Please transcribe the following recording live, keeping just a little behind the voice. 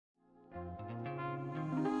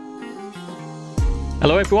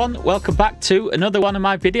Hello everyone, welcome back to another one of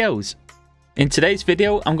my videos. In today's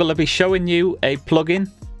video I'm going to be showing you a plugin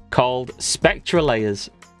called Spectralayers.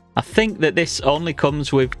 I think that this only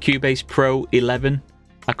comes with Cubase Pro 11.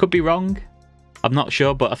 I could be wrong, I'm not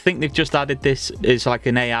sure, but I think they've just added this as like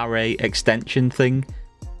an ARA extension thing.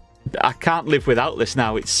 I can't live without this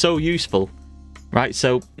now, it's so useful. Right,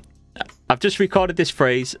 so I've just recorded this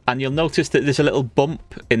phrase and you'll notice that there's a little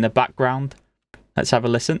bump in the background. Let's have a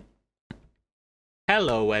listen.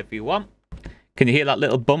 Hello everyone. Can you hear that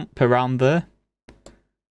little bump around there?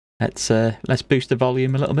 Let's boost the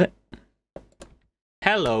volume a little bit.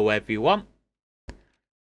 Hello everyone.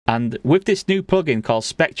 And with this new plugin called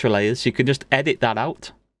Spectralayers, you can just edit that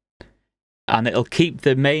out. And it'll keep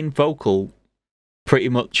the main vocal pretty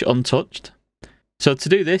much untouched. So to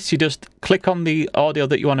do this, you just click on the audio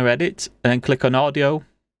that you want to edit, and then click on Audio,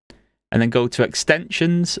 and then go to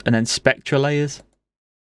Extensions, and then Spectralayers.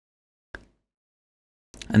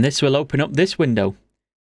 And this will open up this window.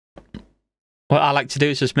 What I like to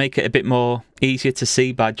do is just make it a bit more easier to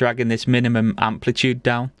see by dragging this minimum amplitude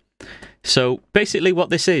down. So basically what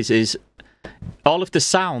this is all of the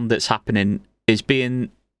sound that's happening is being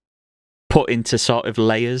put into sort of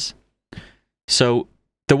layers. So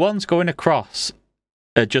the ones going across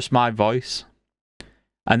are just my voice.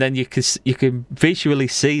 And then you can visually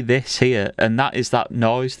see this here, and that is that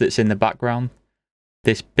noise that's in the background.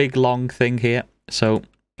 This big long thing here. So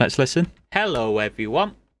let's listen. Hello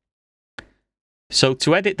everyone. So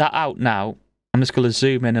to edit that out now, I'm just going to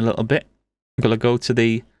zoom in a little bit. I'm going to go to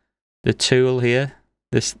the tool here,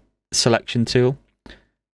 this selection tool.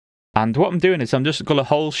 And what I'm doing is I'm just going to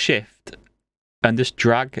hold shift and just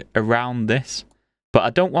drag around this. But I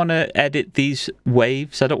don't want to edit these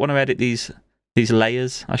waves. I don't want to edit these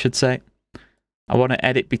layers, I should say. I want to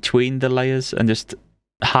edit between the layers and just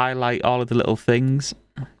highlight all of the little things.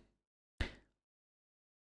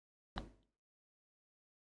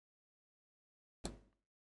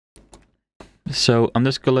 So I'm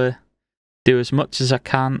just going to do as much as I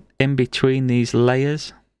can in between these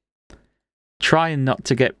layers. Trying not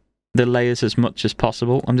to get the layers as much as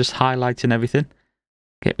possible. I'm just highlighting everything.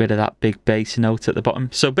 Get rid of that big bass note at the bottom.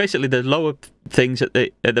 So basically the lower things at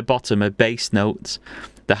the bottom are bass notes.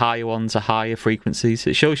 The higher ones are higher frequencies.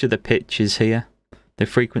 It shows you the pitches here, the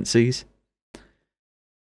frequencies.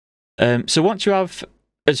 So once you have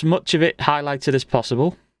as much of it highlighted as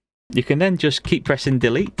possible, you can then just keep pressing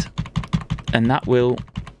delete. And that will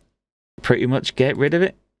pretty much get rid of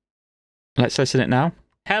it. Let's listen it now.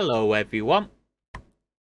 Hello everyone.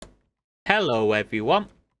 Hello everyone.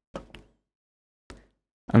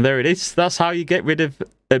 And there it is. That's how you get rid of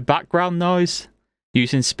the background noise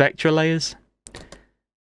using Spectralayers.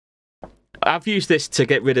 I've used this to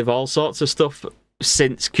get rid of all sorts of stuff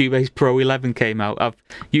since Cubase Pro 11 came out. I've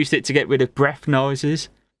used it to get rid of breath noises.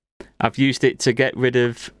 I've used it to get rid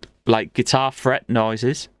of like guitar fret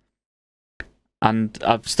noises. And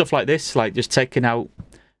stuff like this, like just taking out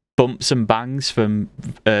bumps and bangs from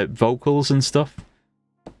vocals and stuff.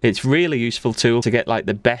 It's really useful tool to get like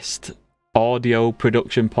the best audio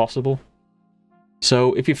production possible.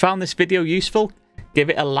 So if you found this video useful, give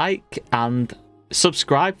it a like and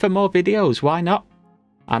subscribe for more videos. Why not?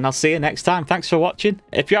 And I'll see you next time. Thanks for watching.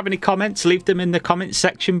 If you have any comments, leave them in the comments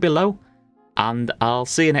section below. And I'll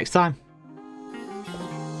see you next time.